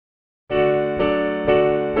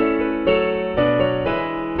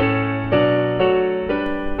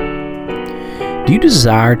Do you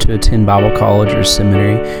desire to attend Bible college or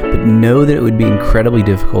seminary, but know that it would be incredibly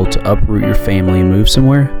difficult to uproot your family and move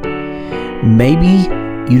somewhere? Maybe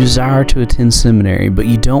you desire to attend seminary, but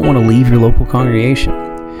you don't want to leave your local congregation.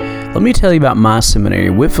 Let me tell you about my seminary,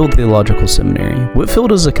 Whitfield Theological Seminary.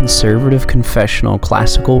 Whitfield is a conservative, confessional,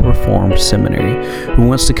 classical, reformed seminary who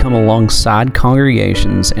wants to come alongside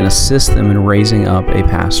congregations and assist them in raising up a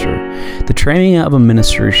pastor. The training of a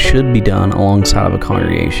minister should be done alongside of a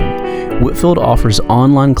congregation. Whitfield offers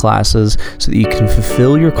online classes so that you can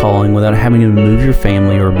fulfill your calling without having to move your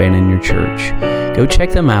family or abandon your church. Go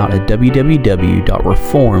check them out at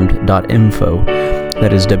www.reformed.info.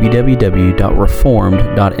 That is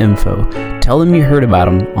www.reformed.info. Tell them you heard about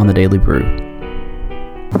them on the Daily Brew.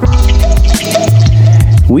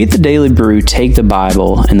 We at the Daily Brew take the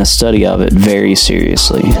Bible and the study of it very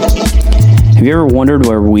seriously. Have you ever wondered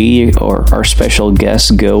where we or our special guests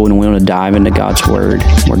go when we want to dive into God's Word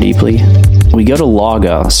more deeply? We go to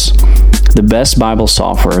Logos, the best Bible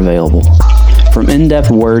software available. From in-depth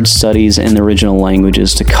word studies in the original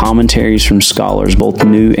languages to commentaries from scholars, both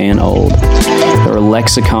new and old. There are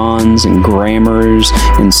lexicons and grammars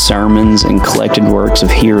and sermons and collected works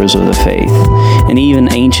of heroes of the faith, and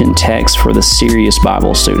even ancient texts for the serious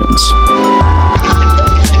Bible students.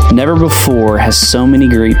 Never before has so many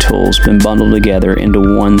great tools been bundled together into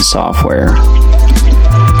one software.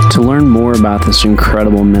 To learn more about this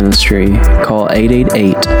incredible ministry, call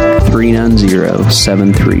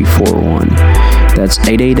 888-390-7341. That's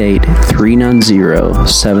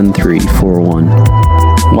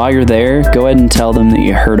 888-390-7341. While you're there, go ahead and tell them that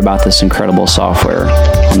you heard about this incredible software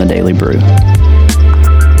on the Daily Brew.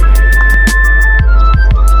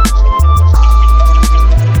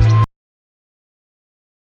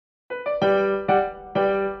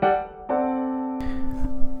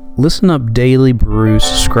 Listen up, Daily Brew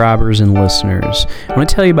subscribers and listeners. I want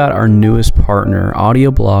to tell you about our newest partner,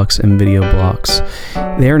 Audio Blocks and Video Blocks.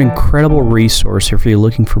 They're an incredible resource if you're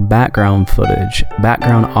looking for background footage,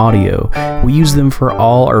 background audio. We use them for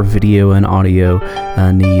all our video and audio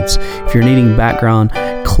needs. If you're needing background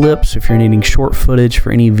clips, if you're needing short footage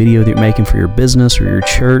for any video that you're making for your business or your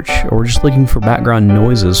church, or just looking for background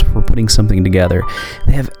noises for putting something together,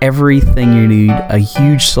 they have everything you need, a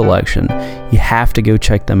huge selection. You have to go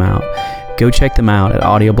check them out. Go check them out at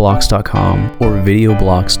audioblocks.com or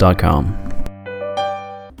videoblocks.com.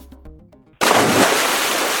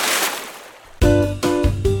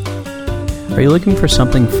 Are you looking for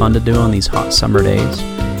something fun to do on these hot summer days?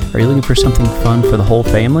 Are you looking for something fun for the whole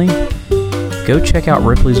family? Go check out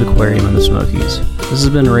Ripley's Aquarium in the Smokies. This has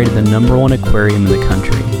been rated the #1 aquarium in the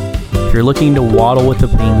country. If you're looking to waddle with the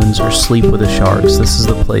penguins or sleep with the sharks, this is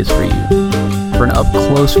the place for you. For an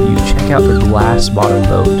up-close view, check out the glass-bottom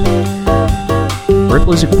boat.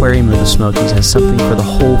 Ripley's Aquarium in the Smokies has something for the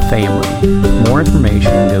whole family. For more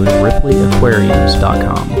information, go to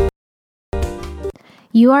ripley.aquariums.com.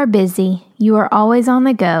 You are busy. You are always on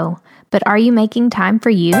the go. But are you making time for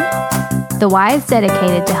you? The Y is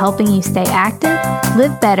dedicated to helping you stay active,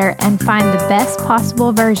 live better, and find the best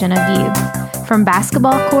possible version of you. From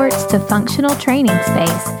basketball courts to functional training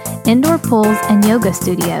space, indoor pools, and yoga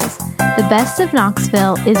studios, the best of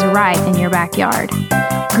Knoxville is right in your backyard.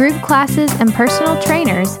 Group classes and personal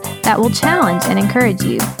trainers that will challenge and encourage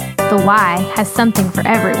you. The Y has something for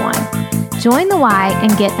everyone. Join the Y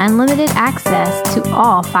and get unlimited access to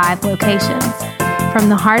all 5 locations. From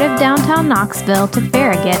the heart of downtown Knoxville to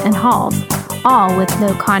Farragut and Halls, all with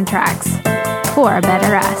no contracts. For a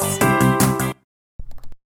better us.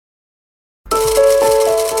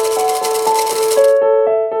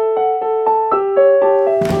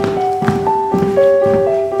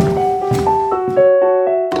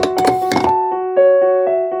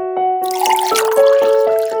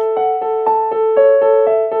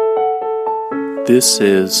 This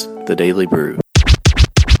is the Daily Brew.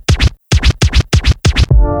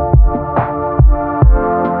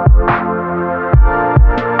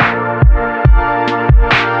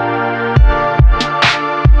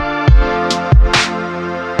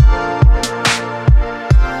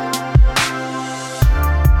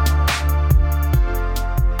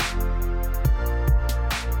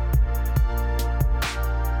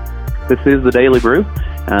 This is the Daily Brew.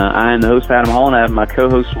 I am the host, Adam Hall, and I have my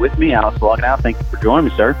co-host with me, Alex Loganow. Thank you for joining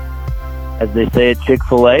me, sir. As they say at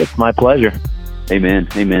Chick-fil-A, it's my pleasure. Amen.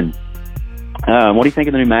 Amen. What do you think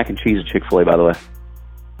of the new mac and cheese at Chick-fil-A, by the way?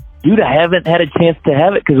 Dude, I haven't had a chance to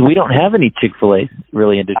have it because we don't have any Chick-fil-A's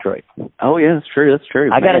really in Detroit. Oh, yeah, that's true. That's true.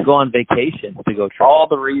 I got to go on vacation to go try. All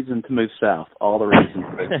the reason to move south. All the reason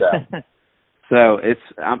to move south. So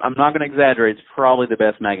I'm not going to exaggerate. It's probably the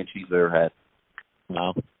best mac and cheese I've ever had.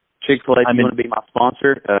 Wow. Chick-fil-A, if you want to be my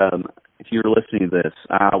sponsor, if you're listening to this,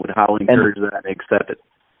 I would highly encourage that and accept it.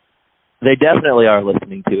 They definitely are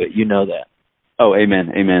listening to it. You know that. Oh,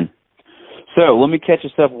 amen, amen. So let me catch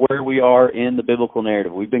us up where we are in the biblical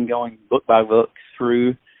narrative. We've been going book by book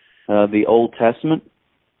through the Old Testament.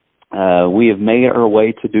 We have made our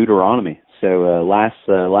way to Deuteronomy. So last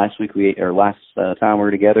time we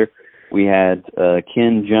were together, we had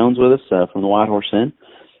Ken Jones with us from the White Horse Inn.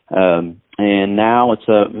 And now it's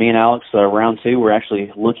me and Alex, round two. We're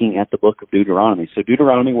actually looking at the book of Deuteronomy. So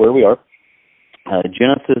Deuteronomy, where we are,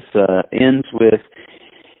 Genesis ends with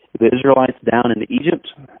the Israelites down in Egypt.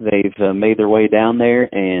 They've made their way down there,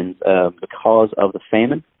 and because of the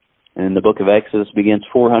famine. And the book of Exodus begins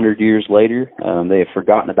 400 years later. They have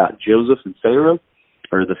forgotten about Joseph and Pharaoh,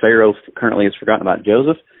 or the Pharaoh currently has forgotten about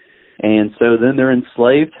Joseph. And so then they're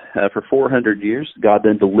enslaved for 400 years. God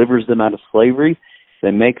then delivers them out of slavery.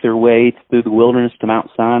 They make their way through the wilderness to Mount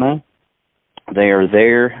Sinai. They are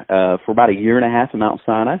there for about a year and a half in Mount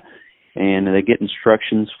Sinai, and they get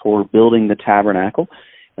instructions for building the tabernacle.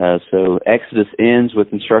 So Exodus ends with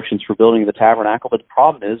instructions for building the tabernacle, but the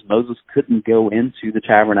problem is Moses couldn't go into the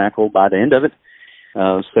tabernacle by the end of it.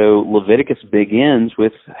 So Leviticus begins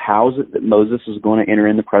with how is it that Moses is going to enter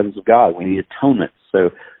in the presence of God. We need atonement. So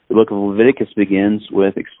the book of Leviticus begins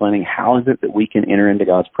with explaining how is it that we can enter into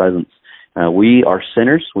God's presence. We are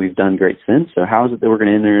sinners. We've done great sins. So how is it that we're going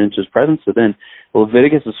to enter into his presence? So then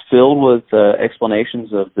Leviticus is filled with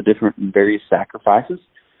explanations of the different and various sacrifices.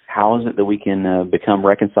 How is it that we can become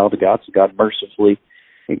reconciled to God? So God mercifully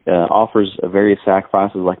offers various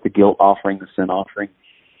sacrifices like the guilt offering, the sin offering,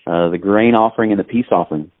 the grain offering, and the peace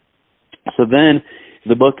offering. So then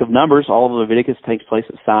the book of Numbers, all of Leviticus takes place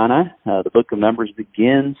at Sinai. The book of Numbers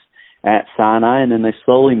begins at Sinai, and then they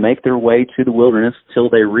slowly make their way to the wilderness till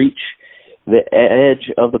they reach the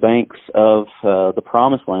edge of the banks of the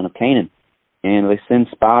promised land of Canaan. And they send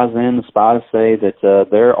spies in. The spies say that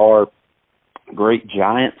there are great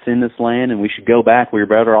giants in this land, and we should go back. We're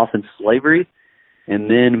better off in slavery. And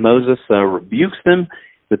then Moses rebukes them.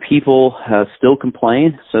 The people still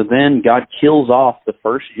complain. So then God kills off the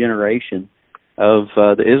first generation of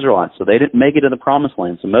the Israelites. So they didn't make it to the promised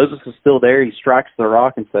land. So Moses is still there. He strikes the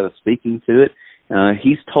rock instead of speaking to it.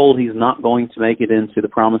 He's told he's not going to make it into the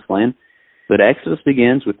promised land. But Exodus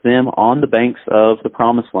begins with them on the banks of the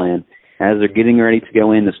promised land as they're getting ready to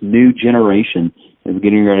go in. This new generation is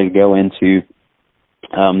getting ready to go into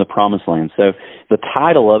the promised land. So the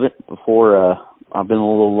title of it, before I've been a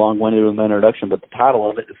little long-winded with my introduction, but the title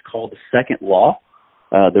of it is called the Second Law.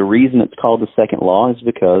 The reason it's called the Second Law is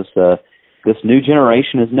because this new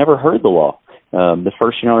generation has never heard the law. The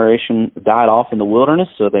first generation died off in the wilderness,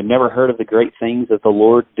 so they've never heard of the great things that the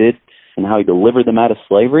Lord did and how he delivered them out of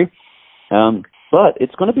slavery. But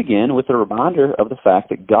it's going to begin with a reminder of the fact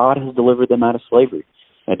that God has delivered them out of slavery.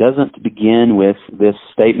 It doesn't begin with this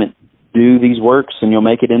statement, do these works and you'll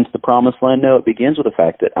make it into the promised land. No, it begins with the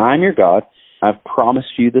fact that I'm your God. I've promised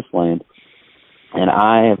you this land, and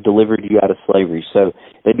I have delivered you out of slavery. So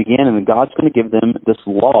they begin, and God's going to give them this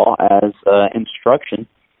law as instruction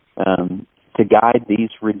to guide these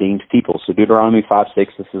redeemed people. So Deuteronomy 5:6,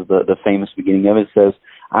 this is the famous beginning of it. It says,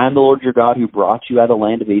 I am the Lord your God who brought you out of the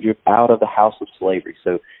land of Egypt, out of the house of slavery.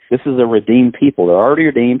 So this is a redeemed people. They're already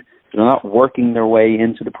redeemed. They're not working their way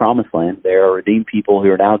into the promised land. They are redeemed people who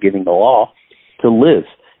are now giving the law to live,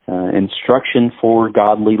 instruction for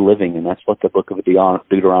godly living. And that's what the book of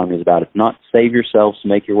Deuteronomy is about. It's not save yourselves to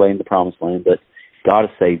make your way into the promised land, but God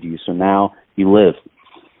has saved you, so now you live.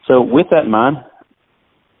 So with that in mind,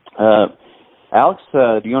 Alex,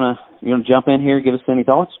 do you want to jump in here and give us any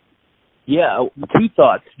thoughts? Yeah, two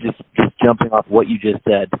thoughts, just jumping off what you just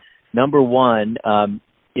said. Number one,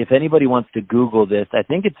 if anybody wants to Google this, I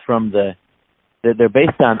think it's from they're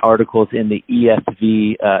based on articles in the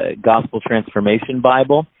ESV Gospel Transformation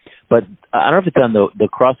Bible, but I don't know if it's on the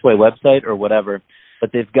Crossway website or whatever,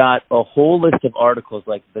 but they've got a whole list of articles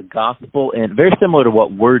like the Gospel, and very similar to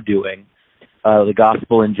what we're doing, the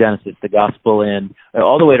Gospel in Genesis, the Gospel in,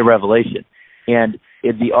 all the way to Revelation. And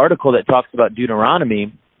in the article that talks about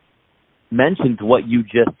Deuteronomy mentions what you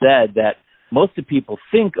just said, that most of people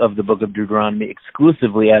think of the book of Deuteronomy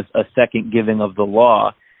exclusively as a second giving of the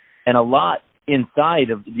law, and a lot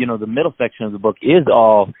inside of, the middle section of the book is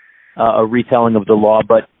all a retelling of the law,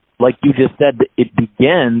 but like you just said, it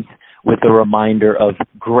begins with a reminder of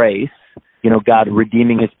grace, God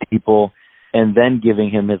redeeming his people and then giving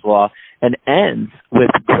him his law, and ends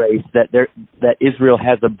with grace that Israel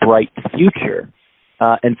has a bright future.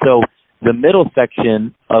 And so the middle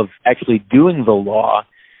section of actually doing the law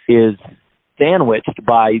is sandwiched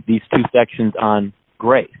by these two sections on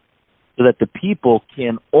grace, so that the people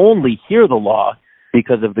can only hear the law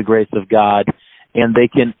because of the grace of God, and they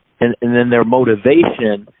can, and then their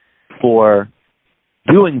motivation for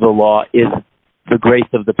doing the law is the grace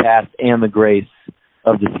of the past and the grace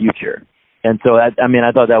of the future. And so, I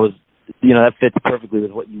thought that was, that fits perfectly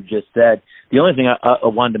with what you just said. The only thing I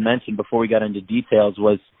wanted to mention before we got into details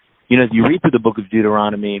was, as you read through the book of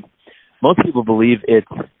Deuteronomy, most people believe it's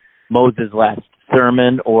Moses' last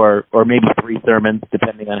sermon or maybe 3 sermons,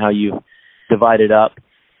 depending on how you divide it up.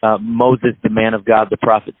 Moses, the man of God, the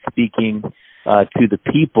prophet, speaking to the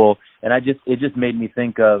people. And it just made me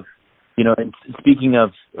think of, and speaking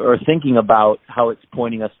of, or thinking about how it's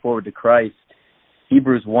pointing us forward to Christ.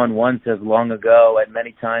 Hebrews 1:1 says, long ago, at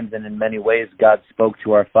many times and in many ways, God spoke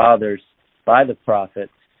to our fathers by the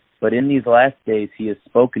prophets, but in these last days he has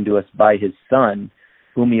spoken to us by his Son,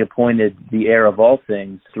 whom he appointed the heir of all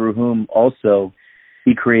things, through whom also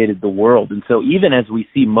he created the world. And so even as we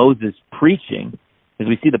see Moses preaching, as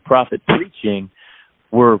we see the prophet preaching,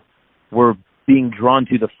 we're being drawn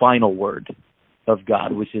to the final word of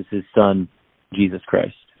God, which is his Son, Jesus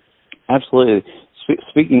Christ. Absolutely.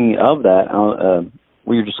 Speaking of that,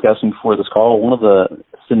 we were discussing before this call, one of the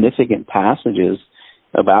significant passages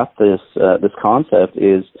about this concept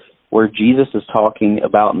is where Jesus is talking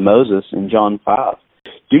about Moses in John 5.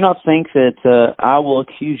 Do not think that I will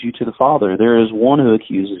accuse you to the Father. There is one who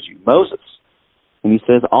accuses you, Moses. And he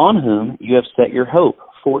says, on whom you have set your hope.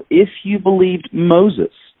 For if you believed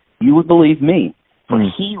Moses, you would believe me, for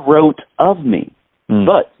he wrote of me.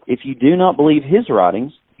 But if you do not believe his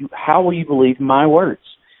writings, how will you believe my words?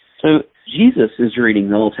 So Jesus is reading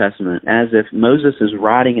the Old Testament as if Moses is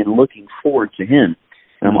writing and looking forward to him.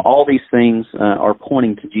 All these things are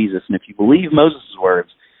pointing to Jesus. And if you believe Moses' words,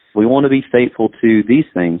 we want to be faithful to these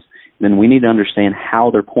things, then we need to understand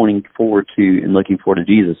how they're pointing forward to and looking forward to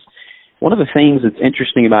Jesus. One of the things that's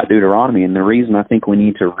interesting about Deuteronomy, and the reason I think we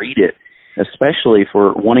need to read it, especially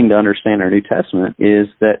for wanting to understand our New Testament, is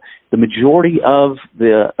that the majority of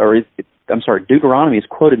Deuteronomy is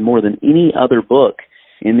quoted more than any other book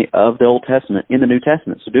of the Old Testament in the New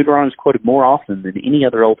Testament. So Deuteronomy is quoted more often than any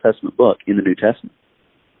other Old Testament book in the New Testament.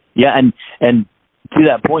 Yeah, and to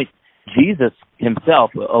that point, Jesus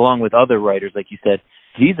himself, along with other writers, like you said,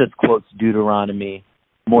 Jesus quotes Deuteronomy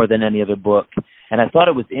more than any other book. And I thought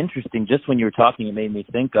it was interesting, just when you were talking, it made me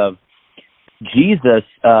think of Jesus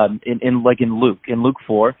in Luke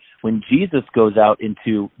 4, when Jesus goes out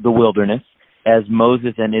into the wilderness, as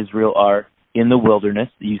Moses and Israel are in the wilderness.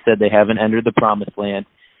 You said they haven't entered the promised land,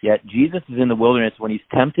 yet Jesus is in the wilderness when he's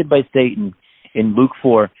tempted by Satan. In Luke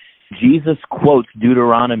 4, Jesus quotes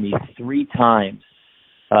Deuteronomy 3 times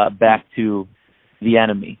back to the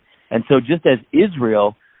enemy. And so just as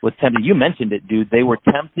Israel was tempted, you mentioned it, dude, they were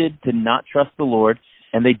tempted to not trust the Lord,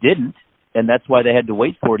 and they didn't, and that's why they had to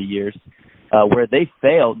wait 40 years. Where they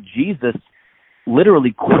failed, Jesus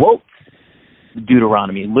literally quotes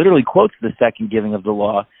Deuteronomy, literally quotes the second giving of the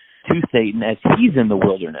law to Satan as he's in the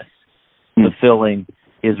wilderness, fulfilling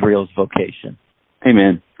Israel's vocation.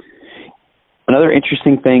 Amen. Another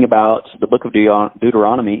interesting thing about the book of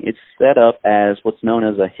Deuteronomy, it's set up as what's known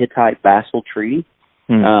as a Hittite vassal treaty.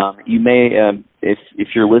 You may, if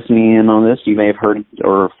you're listening in on this, you may have heard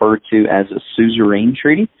or referred to as a suzerain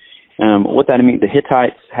treaty. What that means, the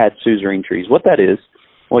Hittites had suzerain treaties. What that is,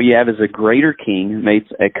 what you have is a greater king who made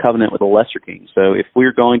a covenant with a lesser king. So if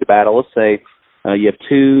we're going to battle, let's say you have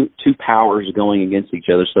two powers going against each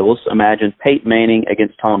other. So let's imagine Peyton Manning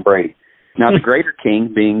against Tom Brady. Now the greater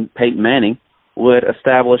king, being Peyton Manning, would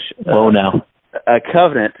establish a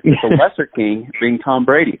covenant with the lesser king, being Tom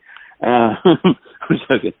Brady. I'm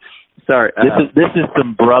joking. Sorry. This is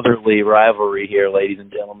some brotherly rivalry here, ladies and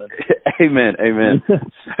gentlemen. Amen.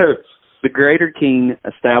 So the greater king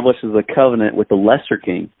establishes a covenant with the lesser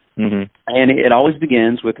king. Mm-hmm. And it always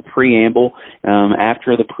begins with a preamble.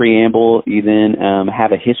 After the preamble, you then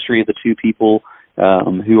have a history of the two people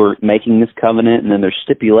who are making this covenant, and then there's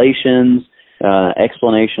stipulations,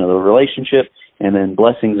 explanation of the relationship, and then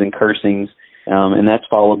blessings and cursings, and that's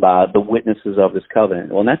followed by the witnesses of this covenant.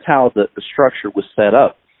 Well, and that's how the structure was set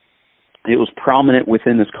up. It was prominent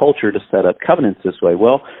within this culture to set up covenants this way.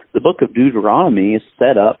 Well, the book of Deuteronomy is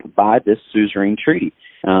set up by this suzerain treaty.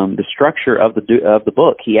 The structure of the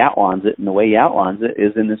book, he outlines it, and the way he outlines it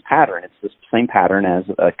is in this pattern. It's the same pattern as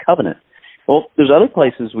a covenant. Well, there's other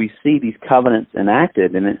places we see these covenants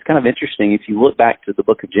enacted, and it's kind of interesting. If you look back to the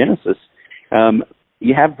book of Genesis,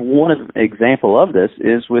 you have one example of this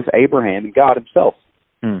is with Abraham and God himself.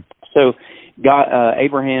 So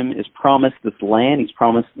Abraham is promised this land. He's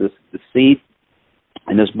promised this seed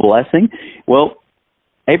and this blessing. Well,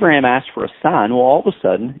 Abraham asked for a sign. Well, all of a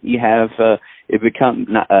sudden, you have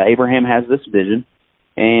Abraham has this vision,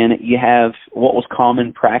 And you have what was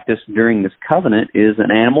common practice during this covenant is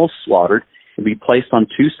an animal is slaughtered, it would be placed on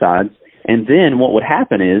two sides, and then what would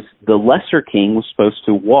happen is the lesser king was supposed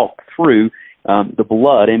to walk through the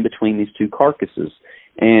blood in between these two carcasses.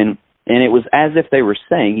 And it was as if they were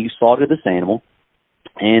saying, you slaughtered this animal,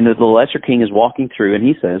 and the lesser king is walking through, and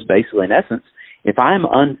he says, basically, in essence, if I am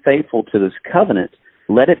unfaithful to this covenant,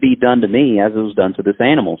 let it be done to me as it was done to this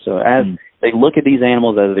animal. So as they look at these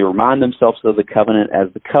animals, as they remind themselves of the covenant,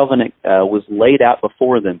 as the covenant was laid out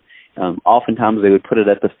before them, oftentimes they would put it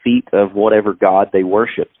at the feet of whatever god they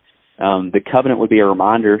worshiped. The covenant would be a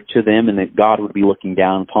reminder to them, and that God would be looking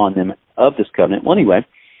down upon them of this covenant. Well, anyway,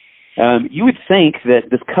 you would think that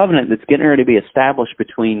this covenant that's getting ready to be established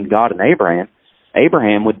between God and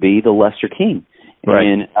Abraham would be the lesser king. Right.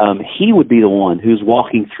 And he would be the one who's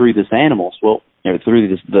walking through this animals,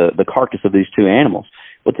 through the carcass of these two animals.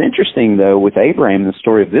 What's interesting, though, with Abraham, the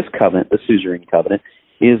story of this covenant, the suzerain covenant,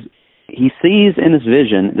 is he sees in his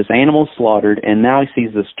vision this animal slaughtered, and now he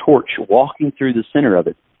sees this torch walking through the center of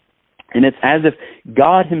it. And it's as if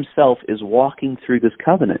God himself is walking through this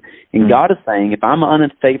covenant. And God is saying, if I'm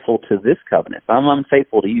unfaithful to this covenant, if I'm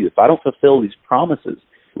unfaithful to you, if I don't fulfill these promises,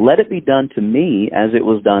 let it be done to me as it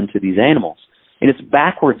was done to these animals. And it's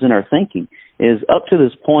backwards in our thinking. Is up to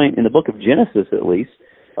this point in the book of Genesis, at least,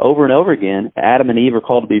 over and over again, Adam and Eve are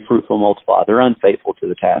called to be fruitful and multiply. They're unfaithful to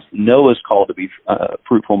the task. Noah's called to be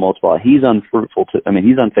fruitful and multiply. He's unfaithful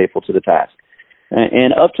to the task.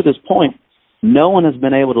 And up to this point, no one has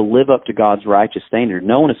been able to live up to God's righteous standard.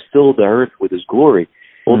 No one has filled the earth with his glory.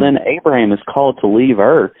 Well, then Abraham is called to leave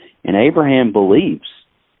Ur, and Abraham believes.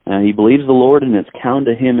 He believes the Lord, and it's counted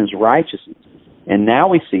to him as righteousness. And now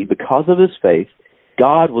we see, because of his faith,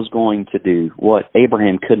 God was going to do what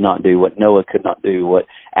Abraham could not do, what Noah could not do, what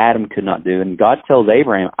Adam could not do. And God tells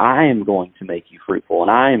Abraham, I am going to make you fruitful, and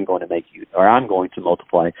I'm going to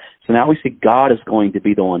multiply. So now we see God is going to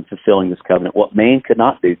be the one fulfilling this covenant. What man could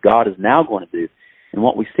not do, God is now going to do. And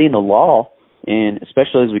what we see in the law, and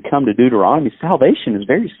especially as we come to Deuteronomy, salvation is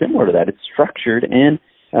very similar to that. It's structured in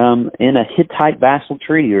a Hittite vassal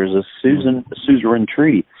treaty, or as a suzerain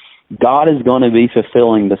treaty. God is going to be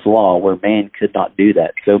fulfilling this law where man could not do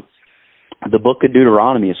that. So the book of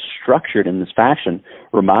Deuteronomy is structured in this fashion,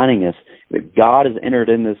 reminding us that God has entered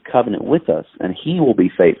in this covenant with us, and he will be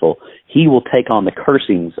faithful. He will take on the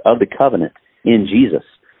cursings of the covenant in Jesus.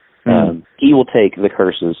 He will take the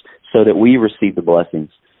curses so that we receive the blessings.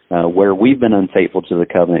 Where we've been unfaithful to the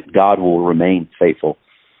covenant, God will remain faithful.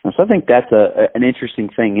 And so I think that's an interesting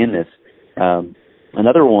thing in this.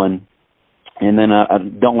 Another one, and then I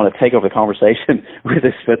don't want to take over the conversation with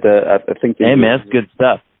this, but I think... Amen. That's good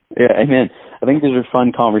stuff. Yeah, amen. I think these are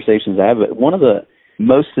fun conversations to have. But one of the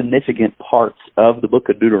most significant parts of the book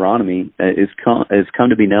of Deuteronomy is come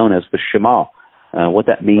to be known as the Shema. What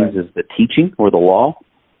that means is the teaching or the law.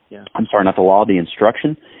 Yeah. I'm sorry, not the law, the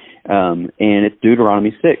instruction. And it's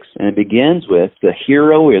Deuteronomy 6. And it begins with, the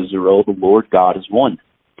Hear, O Israel, the Lord God is one.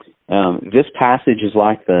 This passage is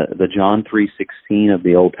like the John 3:16 of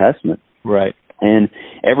the Old Testament. Right. And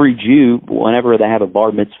every Jew, whenever they have a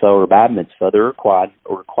bar mitzvah or a bat mitzvah, they're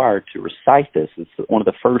required to recite this. It's one of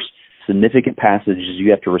the first significant passages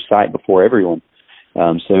you have to recite before everyone.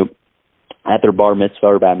 So at their bar mitzvah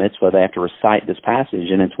or bat mitzvah, they have to recite this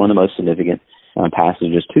passage, and it's one of the most significant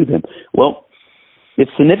passages to them. Well,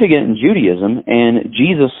 it's significant in Judaism, and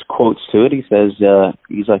Jesus quotes to it. He says,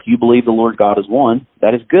 he's like, you believe the Lord God is one.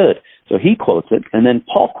 That is good. So he quotes it, and then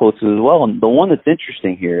Paul quotes it as well. And the one that's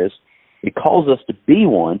interesting here is, it calls us to be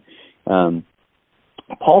one.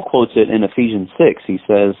 Paul quotes it in Ephesians 6. He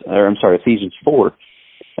says, Ephesians 4.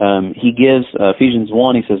 He gives Ephesians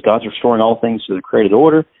 1, he says, God's restoring all things to the created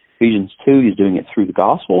order. Ephesians 2, he's doing it through the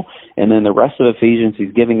gospel. And then the rest of Ephesians,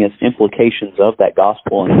 he's giving us implications of that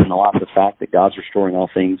gospel and in a lot of the fact that God's restoring all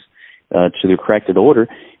things to the corrected order.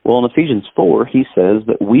 Well, in Ephesians 4, he says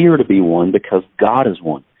that we are to be one because God is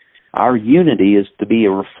one. Our unity is to be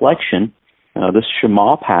a reflection. This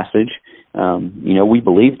Shema passage, we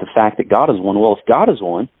believe the fact that God is one. Well, if God is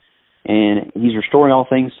one and he's restoring all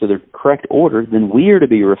things to their correct order, then we are to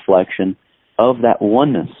be a reflection of that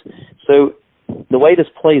oneness. So the way this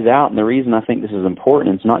plays out, and the reason I think this is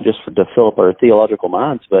important, it's not just to fill up our theological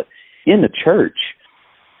minds, but in the church,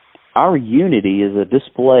 our unity is a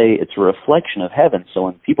display, it's a reflection of heaven. So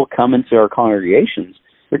when people come into our congregations,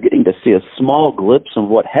 they're getting to see a small glimpse of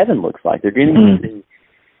what heaven looks like. They're getting to see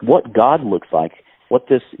what God looks like, what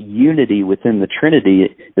this unity within the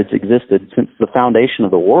Trinity that's existed since the foundation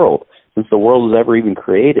of the world, since the world was ever even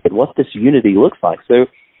created, what this unity looks like. So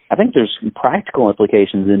I think there's practical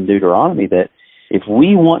implications in Deuteronomy that if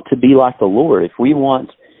we want to be like the Lord, if we want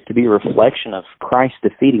to be a reflection of Christ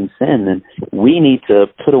defeating sin, then we need to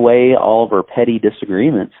put away all of our petty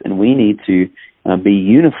disagreements, and we need to be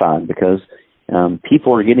unified, because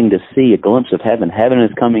people are getting to see a glimpse of heaven. Heaven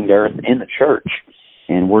is coming to earth in the church,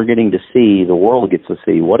 and we're getting to see, the world gets to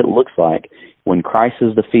see what it looks like when Christ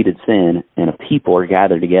has defeated sin and a people are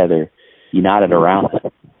gathered together, united around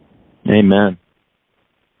it. Amen.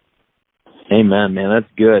 Amen, man.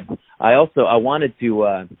 That's good. I wanted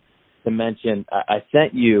to mention, I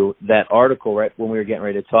sent you that article right when we were getting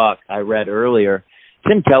ready to talk. I read earlier.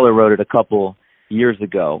 Tim Keller wrote it a couple years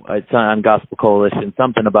ago. It's on Gospel Coalition,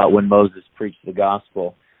 something about when Moses preached the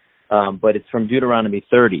gospel. But it's from Deuteronomy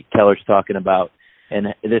 30, Keller's talking about. And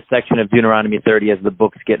this section of Deuteronomy 30, as the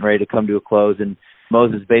book's getting ready to come to a close, and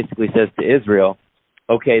Moses basically says to Israel,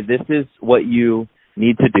 okay, this is what you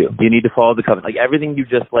need to do. You need to follow the covenant. Like everything you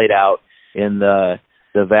just laid out in the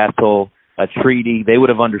vassal treaty, they would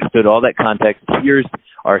have understood all that context. Here's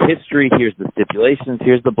our history. Here's the stipulations.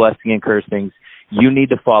 Here's the blessing and cursings. You need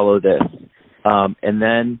to follow this. And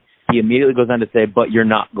then he immediately goes on to say, but you're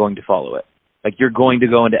not going to follow it. Like you're going to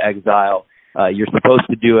go into exile. You're supposed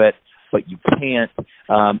to do it, but you can't.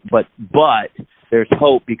 But there's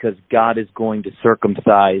hope, because God is going to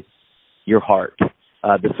circumcise your heart.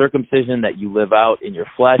 The circumcision that you live out in your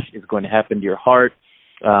flesh is going to happen to your heart.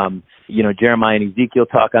 Jeremiah and Ezekiel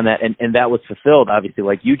talk on that, and that was fulfilled, obviously,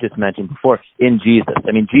 like you just mentioned before, in Jesus.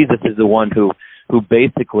 I mean, Jesus is the one who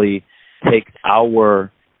basically takes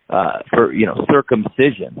our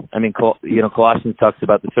circumcision. I mean, Colossians talks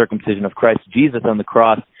about the circumcision of Christ. Jesus on the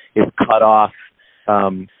cross is cut off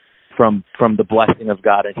from the blessing of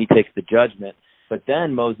God, and he takes the judgment. But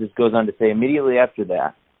then Moses goes on to say immediately after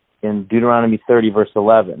that, in Deuteronomy 30, verse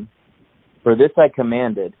 11, for this I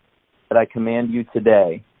commanded, that I command you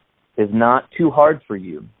today, is not too hard for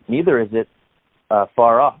you, neither is it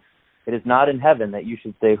far off. It is not in heaven, that you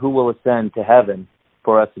should say, who will ascend to heaven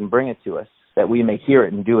for us and bring it to us, that we may hear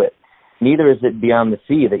it and do it. Neither is it beyond the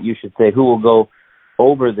sea, that you should say, who will go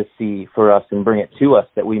over the sea for us and bring it to us,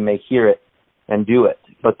 that we may hear it and do it.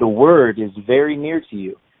 But the word is very near to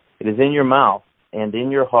you. It is in your mouth and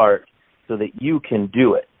in your heart, so that you can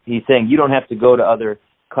do it. He's saying you don't have to go to other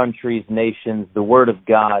countries, nations. The word of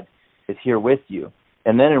God is here with you.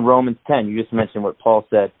 And then in Romans 10, you just mentioned what Paul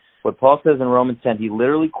said. What Paul says in Romans 10, he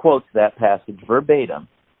literally quotes that passage verbatim,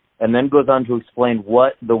 and then goes on to explain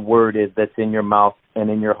what the word is that's in your mouth and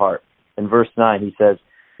in your heart. In verse 9, he says,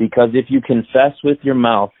 because if you confess with your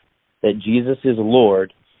mouth that Jesus is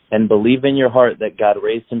Lord and believe in your heart that God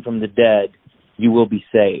raised him from the dead, you will be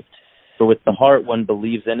saved. For with the heart one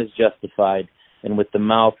believes and is justified, and with the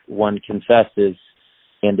mouth one confesses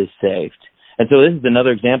and is saved. And so this is another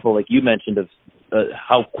example, like you mentioned, of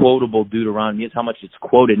how quotable Deuteronomy is, how much it's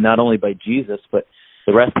quoted not only by Jesus, but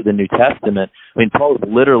the rest of the New Testament. I mean, Paul is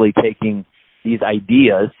literally taking these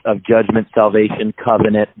ideas of judgment, salvation,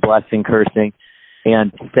 covenant, blessing, cursing,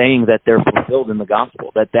 and saying that they're fulfilled in the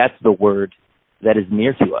gospel, that's the word that is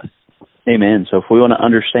near to us. Amen. So if we want to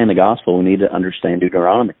understand the gospel, we need to understand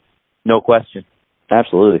Deuteronomy. No question.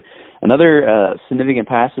 Absolutely. Another significant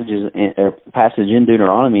passage in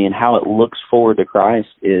Deuteronomy and how it looks forward to Christ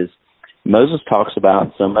is Moses talks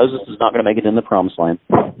about, so Moses is not going to make it in the promised land,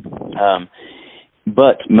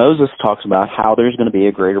 but Moses talks about how there's going to be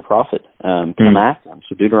a greater prophet come after him.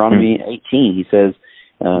 So Deuteronomy 18, he says,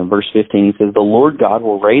 verse 15, he says, the Lord God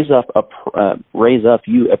will raise up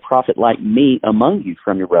you a prophet like me among you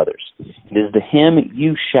from your brothers. It is to him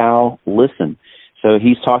you shall listen. So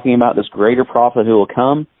he's talking about this greater prophet who will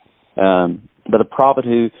come, but a prophet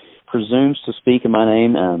who presumes to speak in my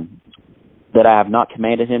name, that I have not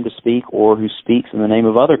commanded him to speak, or who speaks in the name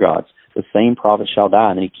of other gods. The same prophet shall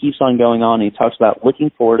die. And he keeps on going on, and he talks about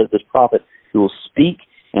looking forward to this prophet who will speak,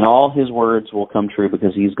 and all his words will come true,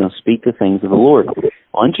 because he's going to speak the things of the Lord.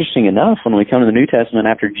 Well, interesting enough, when we come to the New Testament,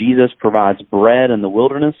 after Jesus provides bread in the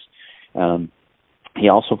wilderness, he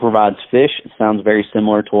also provides fish. It sounds very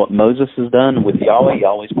similar to what Moses has done with Yahweh. He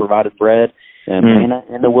always provided bread and manna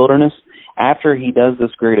in the wilderness. After he does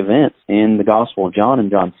this great event in the Gospel of John in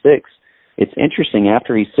John 6, it's interesting,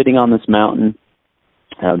 after he's sitting on this mountain,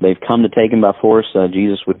 they've come to take him by force.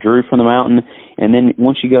 Jesus withdrew from the mountain. And then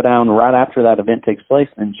once you go down, right after that event takes place,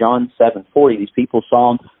 in John 7:40, these people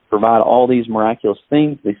saw him provide all these miraculous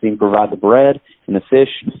things. They see him provide the bread and the fish.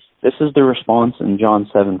 This is the response in John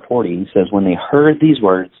 7:40. He says, when they heard these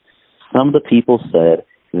words, some of the people said,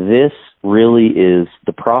 this really is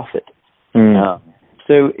the prophet.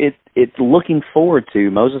 So it's looking forward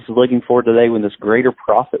to, Moses is looking forward to the day when this greater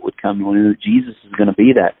prophet would come, when Jesus is going to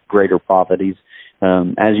be that greater prophet. He's,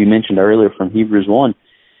 as you mentioned earlier from Hebrews 1,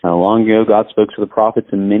 Long ago, God spoke to the prophets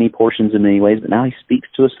in many portions in many ways, but now he speaks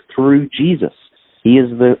to us through Jesus. He is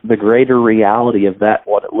the greater reality of that,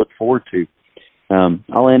 what to look forward to.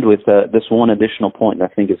 I'll end with this one additional point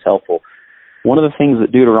that I think is helpful. One of the things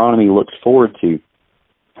that Deuteronomy looks forward to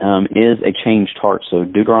is a changed heart. So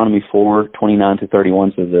Deuteronomy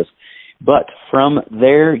 4:29-31 says this, "But from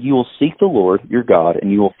there you will seek the Lord your God,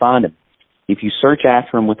 and you will find him, if you search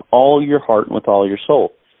after him with all your heart and with all your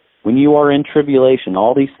soul. When you are in tribulation,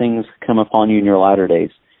 all these things come upon you in your latter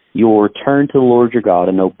days. You will return to the Lord your God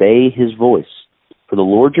and obey his voice. For the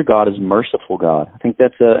Lord your God is merciful God." I think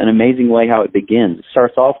that's an amazing way how it begins. It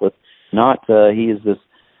starts off with not he is this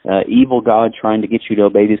evil God trying to get you to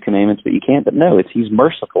obey these commandments, but you can't. But no, he's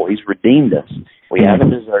merciful. He's redeemed us. We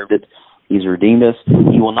haven't deserved it. He's redeemed us.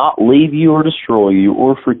 He will not leave you or destroy you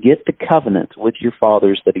or forget the covenant with your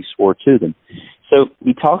fathers that he swore to them. So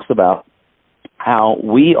he talks about how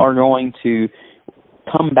we are going to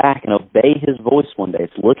come back and obey his voice one day.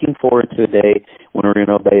 It's looking forward to a day when we're going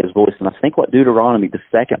to obey his voice. And I think what Deuteronomy, the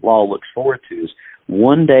second law, looks forward to is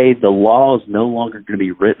one day the law is no longer going to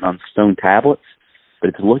be written on stone tablets, but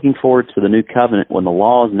it's looking forward to the new covenant when the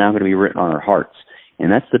law is now going to be written on our hearts.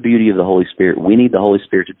 And that's the beauty of the Holy Spirit. We need the Holy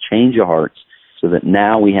Spirit to change our hearts so that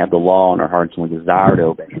now we have the law in our hearts and we desire to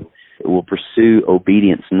obey it. It will pursue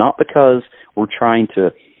obedience, not because we're trying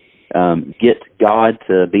to get God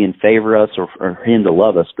to be in favor of us or him to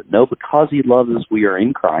love us, but no, because he loves us, we are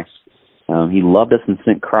in Christ. He loved us and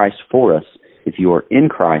sent Christ for us. If you are in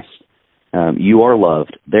Christ, you are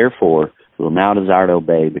loved. Therefore, we will now desire to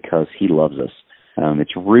obey because he loves us.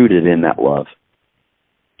 It's rooted in that love.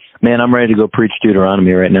 Man, I'm ready to go preach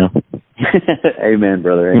Deuteronomy right now. Amen,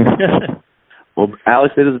 brother. Amen. Well,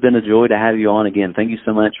 Alex, it has been a joy to have you on again. Thank you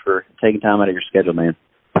so much for taking time out of your schedule, man.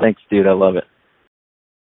 Thanks, dude. I love it.